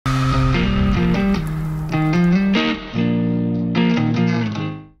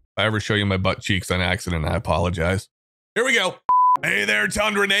I ever show you my butt cheeks on accident, I apologize. Here we go. Hey there,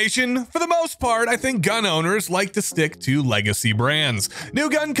 Tundra Nation. For the most part, I think gun owners like to stick to legacy brands. New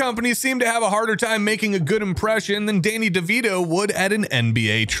gun companies seem to have a harder time making a good impression than Danny DeVito would at an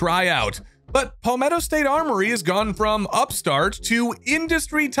NBA tryout. But Palmetto State Armory has gone from upstart to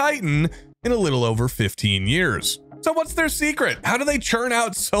industry titan in a little over 15 years. So what's their secret? How do they churn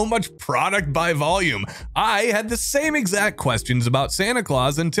out so much product by volume? I had the same exact questions about Santa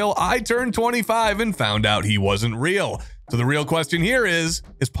Claus until I turned 25 and found out he wasn't real. So the real question here is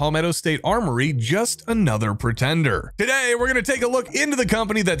Palmetto State Armory just another pretender? Today, we're gonna take a look into the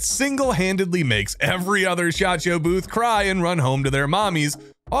company that single-handedly makes every other SHOT Show booth cry and run home to their mommies,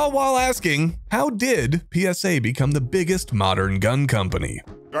 all while asking, how did PSA become the biggest modern gun company?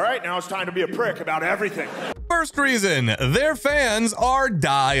 All right, now it's time to be a prick about everything. First reason, their fans are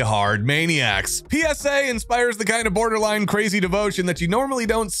die-hard maniacs. PSA inspires the kind of borderline crazy devotion that you normally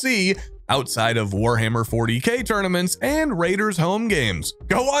don't see outside of Warhammer 40K tournaments and Raiders home games.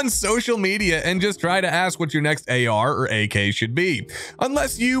 Go on social media and just try to ask what your next AR or AK should be.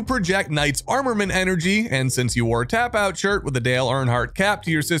 Unless you project Knight's armament energy, and since you wore a tap-out shirt with a Dale Earnhardt cap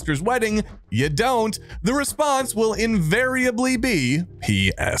to your sister's wedding, you don't, the response will invariably be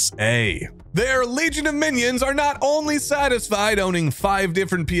PSA. Their Legion of Minions are not only satisfied owning 5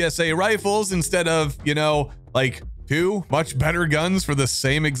 different PSA rifles instead of, like 2 much better guns for the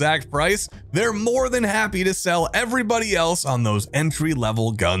same exact price, they're more than happy to sell everybody else on those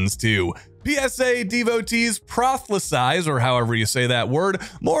entry-level guns too. PSA devotees proselytize, or however you say that word,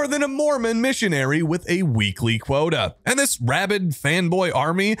 more than a Mormon missionary with a weekly quota. And this rabid fanboy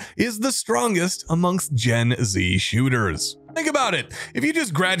army is the strongest amongst Gen Z shooters. Think about it. If you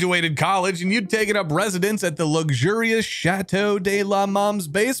just graduated college and you'd taken up residence at the luxurious Chateau de la Mom's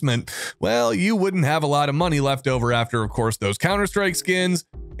basement, well, you wouldn't have a lot of money left over after, of course, those Counter-Strike skins,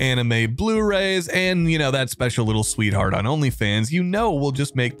 anime Blu-rays, and, that special little sweetheart on OnlyFans will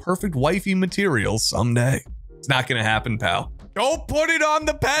just make perfect wifey material someday. It's not gonna happen, pal. Don't put it on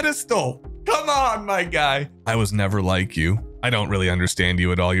the pedestal. Come on, my guy. I was never like you. I don't really understand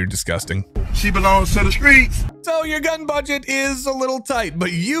you at all. You're disgusting. She belongs to the streets. So your gun budget is a little tight,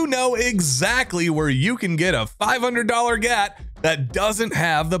 but you know exactly where you can get a $500 GAT that doesn't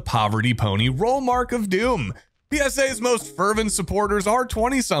have the poverty pony roll mark of doom. PSA's most fervent supporters are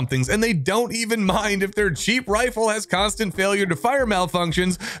 20-somethings, and they don't even mind if their cheap rifle has constant failure to fire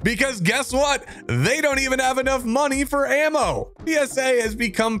malfunctions, because guess what? They don't even have enough money for ammo. PSA has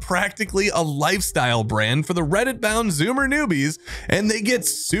become practically a lifestyle brand for the Reddit-bound Zoomer newbies, and they get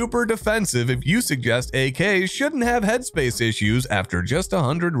super defensive if you suggest AKs shouldn't have headspace issues after just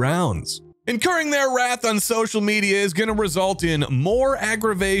 100 rounds. Incurring their wrath on social media is going to result in more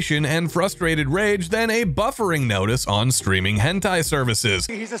aggravation and frustrated rage than a buffering notice on streaming hentai services.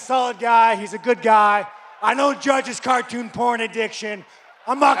 He's a solid guy. He's a good guy. I don't judge his cartoon porn addiction.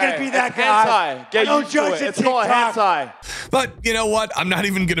 I'm not going to be that guy. Get I don't used judge to it. it. It's called hentai. But you know what? I'm not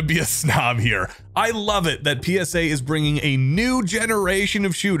even going to be a snob here. I love it that PSA is bringing a new generation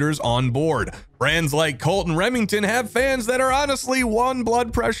of shooters on board. Brands like Colt and Remington have fans that are honestly one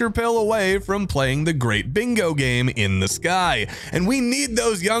blood pressure pill away from playing the great bingo game in the sky. And we need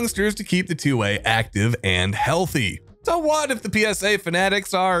those youngsters to keep the 2A active and healthy. So what if the PSA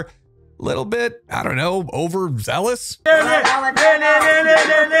fanatics are a little bit, I don't know, overzealous?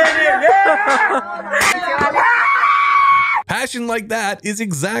 Passion like that is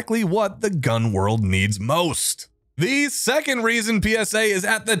exactly what the gun world needs most. The second reason PSA is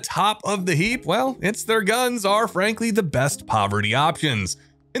at the top of the heap, well, it's their guns are frankly the best poverty options.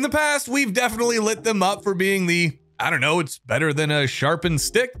 In the past, we've definitely lit them up for being the, I don't know, it's better than a sharpened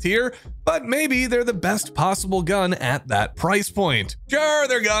stick tier, but maybe they're the best possible gun at that price point. Sure,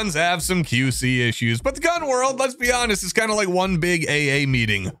 their guns have some QC issues, but the gun world, let's be honest, is kind of like one big AA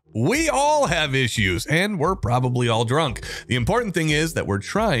meeting. We all have issues, and we're probably all drunk. The important thing is that we're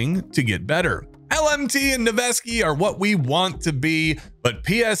trying to get better. LMT and noveske are what we want to be, but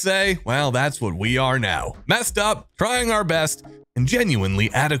PSA, well, that's what we are now. Messed up, trying our best, and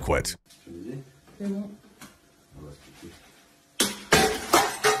genuinely adequate.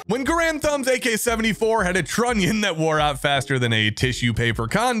 When Garand Thumb's AK-74 had a trunnion that wore out faster than a tissue paper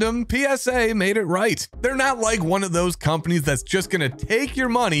condom, PSA made it right. They're not like one of those companies that's just gonna take your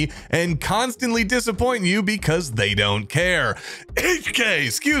money and constantly disappoint you because they don't care. HK,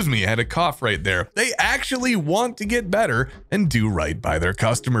 excuse me, I had a cough right there. They actually want to get better and do right by their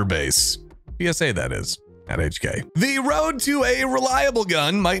customer base. PSA, that is. at HK. The road to a reliable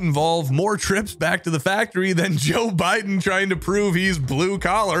gun might involve more trips back to the factory than Joe Biden trying to prove he's blue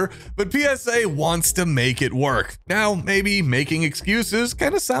collar, but PSA wants to make it work. Now, maybe making excuses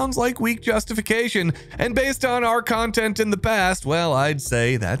kind of sounds like weak justification, and based on our content in the past, well, I'd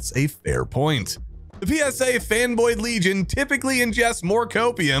say that's a fair point. The PSA fanboy legion typically ingests more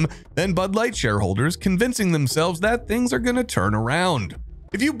copium than Bud Light shareholders, convincing themselves that things are gonna turn around.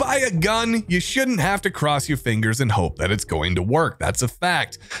 If you buy a gun, you shouldn't have to cross your fingers and hope that it's going to work. That's a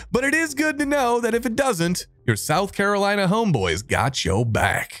fact. But it is good to know that if it doesn't, your South Carolina homeboys got your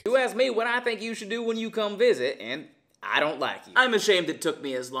back. You asked me what I think you should do when you come visit, and I don't like you. I'm ashamed it took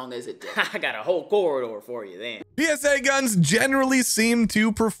me as long as it did. I got a whole corridor for you then. PSA guns generally seem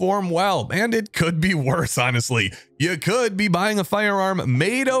to perform well, and it could be worse, honestly. You could be buying a firearm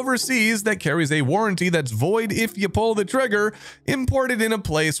made overseas that carries a warranty that's void if you pull the trigger, imported in a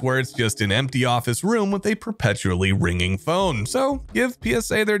place where it's just an empty office room with a perpetually ringing phone. So give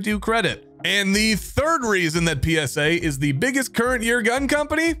PSA their due credit. And the third reason that PSA is the biggest current year gun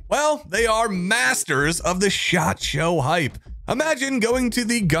company, well, they are masters of the SHOT Show hype. Imagine going to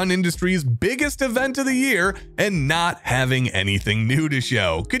the gun industry's biggest event of the year and not having anything new to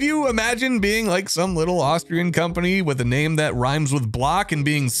show. Could you imagine being like some little Austrian company with a name that rhymes with block and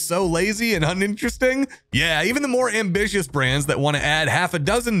being so lazy and uninteresting? Yeah, even the more ambitious brands that want to add half a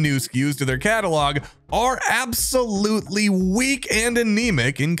dozen new SKUs to their catalog are absolutely weak and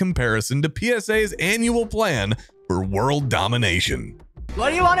anemic in comparison to PSA's annual plan for world domination. What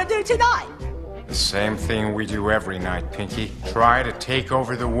do you want to do tonight? The same thing we do every night, Pinky. Try to take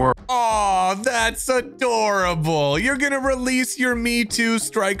over the world. Aw, that's adorable. You're gonna release your Me Too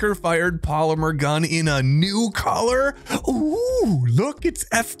striker-fired polymer gun in a new color? Ooh, look, it's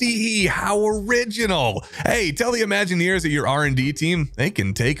FDE. How original. Hey, tell the Imagineers at your R&D team they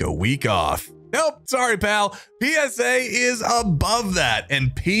can take a week off. Nope, sorry, pal. PSA is above that,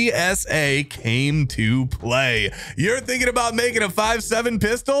 and PSA came to play. You're thinking about making a 5.7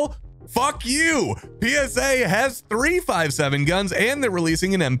 pistol? Fuck you! PSA has 3 5.7 guns, and they're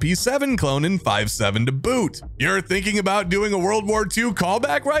releasing an MP7 clone in 5.7 to boot. You're thinking about doing a World War II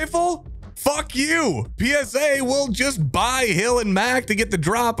callback rifle? Fuck you! PSA will just buy Hill and Mac to get the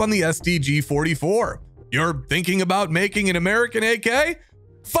drop on the STG-44. You're thinking about making an American AK?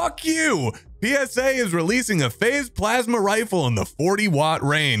 Fuck you! PSA is releasing a phased plasma rifle in the 40-watt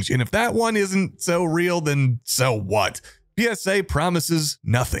range, and if that one isn't so real, then so what? PSA promises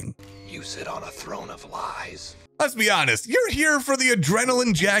nothing. You sit on a throne of lies. Let's be honest, you're here for the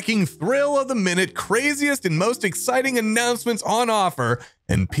adrenaline-jacking thrill of the minute, craziest and most exciting announcements on offer,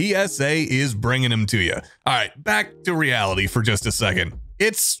 and PSA is bringing them to you. All right, back to reality for just a second.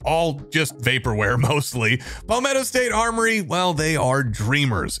 It's all just vaporware mostly. Palmetto State Armory, well, they are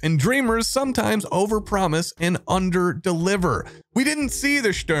dreamers, and dreamers sometimes overpromise and underdeliver. We didn't see the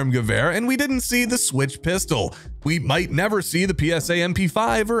Sturmgewehr, and we didn't see the Switch pistol. We might never see the PSA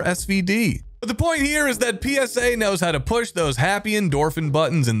MP5 or SVD. But the point here is that PSA knows how to push those happy endorphin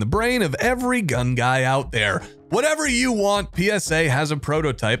buttons in the brain of every gun guy out there. Whatever you want, PSA has a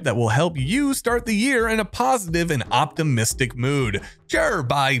prototype that will help you start the year in a positive and optimistic mood. Sure,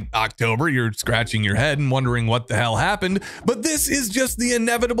 by October, you're scratching your head and wondering what the hell happened, but this is just the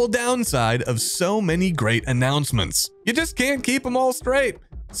inevitable downside of so many great announcements. You just can't keep them all straight.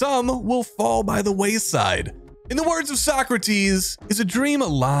 Some will fall by the wayside. In the words of Socrates, is a dream a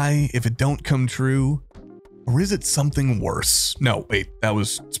lie if it don't come true? Or is it something worse? No, wait, that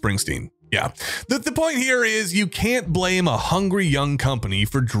was Springsteen. Yeah, the point here is you can't blame a hungry young company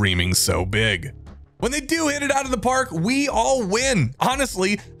for dreaming so big. When they do hit it out of the park, we all win.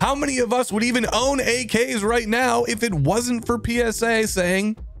 Honestly, how many of us would even own AKs right now if it wasn't for PSA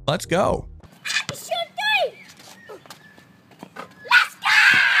saying, let's go?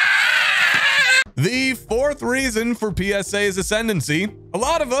 The fourth reason for PSA's ascendancy, a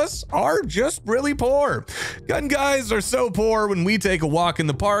lot of us are just really poor. Gun guys are so poor when we take a walk in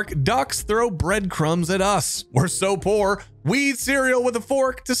the park, ducks throw breadcrumbs at us. We're so poor, we eat cereal with a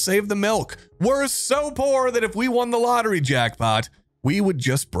fork to save the milk. We're so poor that if we won the lottery jackpot, we would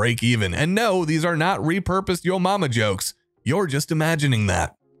just break even. And no, these are not repurposed yo mama jokes. You're just imagining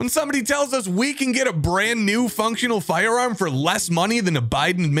that. When somebody tells us we can get a brand new functional firearm for less money than a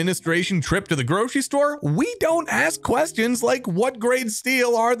Biden administration trip to the grocery store, we don't ask questions like what grade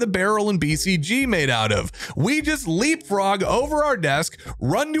steel are the barrel and BCG made out of. We just leapfrog over our desk,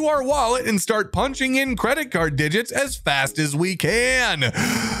 run to our wallet, and start punching in credit card digits as fast as we can.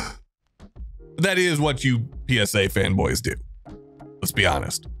 That is what you PSA fanboys do. Let's be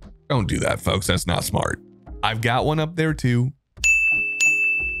honest. Don't do that, folks. That's not smart. I've got one up there too.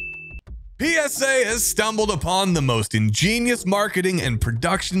 PSA has stumbled upon the most ingenious marketing and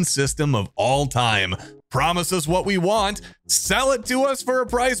production system of all time. Promise us what we want, sell it to us for a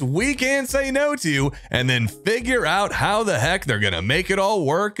price we can't say no to, and then figure out how the heck they're gonna make it all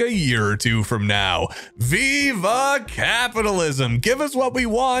work a year or two from now. Viva capitalism! Give us what we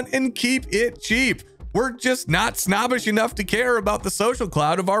want and keep it cheap. We're just not snobbish enough to care about the social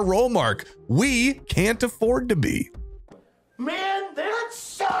cloud of our role mark. We can't afford to be. Man, that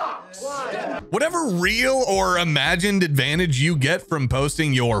sucks! Whatever real or imagined advantage you get from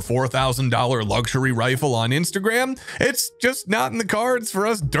posting your $4,000 luxury rifle on Instagram, it's just not in the cards for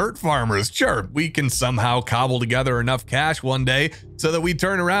us dirt farmers. Sure, we can somehow cobble together enough cash one day so that we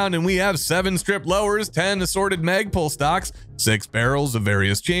turn around and we have 7 strip lowers, 10 assorted Magpul stocks, 6 barrels of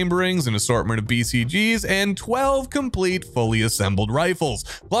various chamberings, an assortment of BCGs, and 12 complete fully assembled rifles.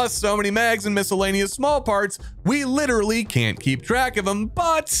 Plus so many mags and miscellaneous small parts, we literally can't keep track of them,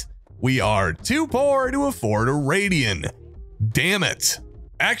 but we are too poor to afford a Radian. Damn it.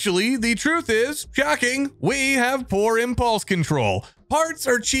 Actually, the truth is, shocking, we have poor impulse control. Parts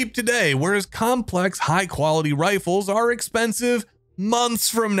are cheap today, whereas complex, high-quality rifles are expensive months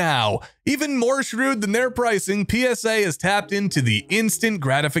from now. Even more shrewd than their pricing, PSA has tapped into the instant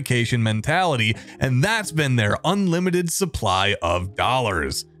gratification mentality, and that's been their unlimited supply of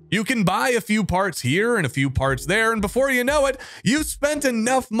dollars. You can buy a few parts here and a few parts there, and before you know it, you've spent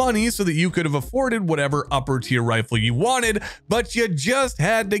enough money so that you could have afforded whatever upper tier rifle you wanted, but you just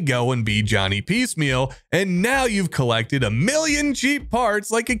had to go and be Johnny Piecemeal, and now you've collected 1 million cheap parts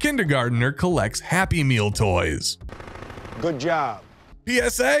like a kindergartner collects Happy Meal toys. Good job.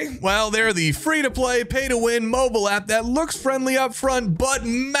 PSA? Well, they're the free-to-play, pay-to-win mobile app that looks friendly up front, but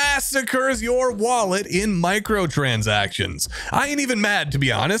massacres your wallet in microtransactions. I ain't even mad, to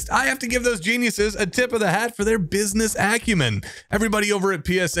be honest. I have to give those geniuses a tip of the hat for their business acumen. Everybody over at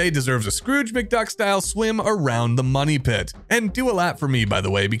PSA deserves a Scrooge McDuck-style swim around the money pit. And do a lap for me, by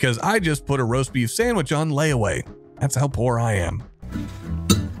the way, because I just put a roast beef sandwich on layaway. That's how poor I am.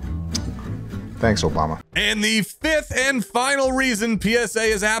 Thanks, Obama. And the 5th and final reason PSA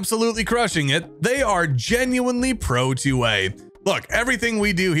is absolutely crushing it, they are genuinely pro 2A. Look, everything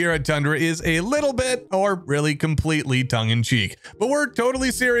we do here at Tundra is a little bit, or really completely, tongue-in-cheek. But we're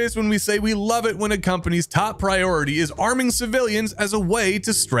totally serious when we say we love it when a company's top priority is arming civilians as a way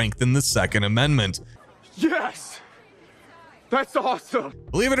to strengthen the Second Amendment. Yes! That's awesome!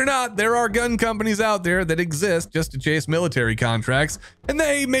 Believe it or not, there are gun companies out there that exist just to chase military contracts, and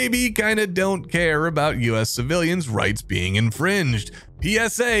they maybe kinda don't care about US civilians' rights being infringed.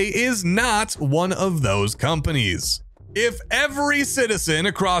 PSA is not one of those companies. If every citizen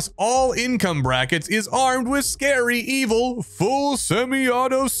across all income brackets is armed with scary, evil, full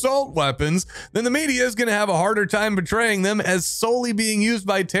semi-auto assault weapons, then the media is going to have a harder time portraying them as solely being used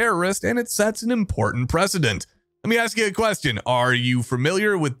by terrorists, and it sets an important precedent. Let me ask you a question. Are you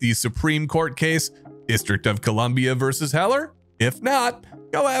familiar with the Supreme Court case, District of Columbia versus Heller? If not,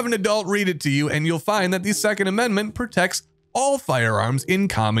 go have an adult read it to you, and you'll find that the Second Amendment protects all firearms in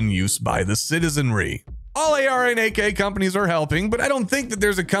common use by the citizenry. All AR and AK companies are helping, but I don't think that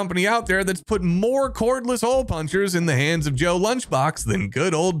there's a company out there that's put more cordless hole punchers in the hands of Joe Lunchbox than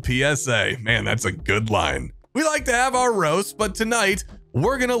good old PSA. Man, that's a good line. We like to have our roast, but tonight,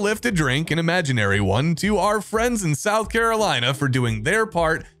 we're gonna lift a drink, an imaginary one, to our friends in South Carolina for doing their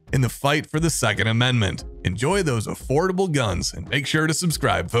part in the fight for the Second Amendment. Enjoy those affordable guns and make sure to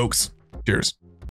subscribe, folks. Cheers.